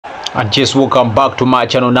And just welcome back to my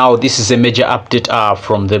channel. Now this is a major update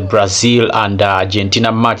from the Brazil and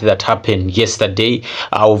Argentina match that happened yesterday.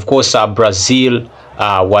 Of course, Brazil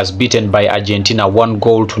was beaten by Argentina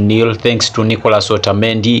 1-0 thanks to Nicolas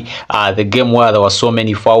Otamendi. The game where there were so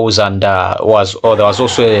many fouls and there was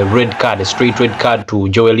also a red card, a straight red card to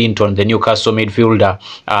Joel Linton, the Newcastle midfielder,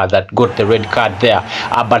 that got the red card there.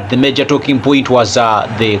 But the major talking point was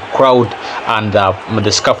the crowd and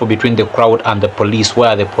the scuffle between the crowd and the police,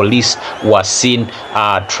 where the police was seen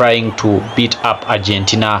trying to beat up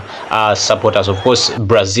Argentina supporters. Of course,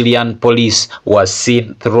 Brazilian police was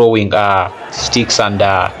seen throwing sticks and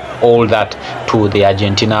all that to the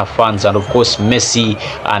Argentina fans. And of course, Messi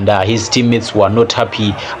and his teammates were not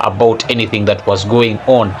happy about anything that was going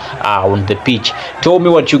on the pitch. Tell me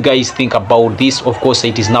what you guys think about this. Of course,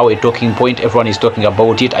 it is now a talking point. Everyone is talking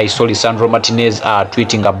about it. I saw Lisandro Martinez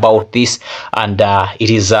tweeting about this, and it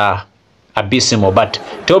is abysmal. But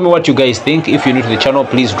tell me what you guys think. If you're new to the channel,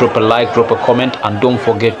 please drop a like, drop a comment, and don't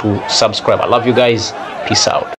forget to subscribe. I love you guys. Peace out.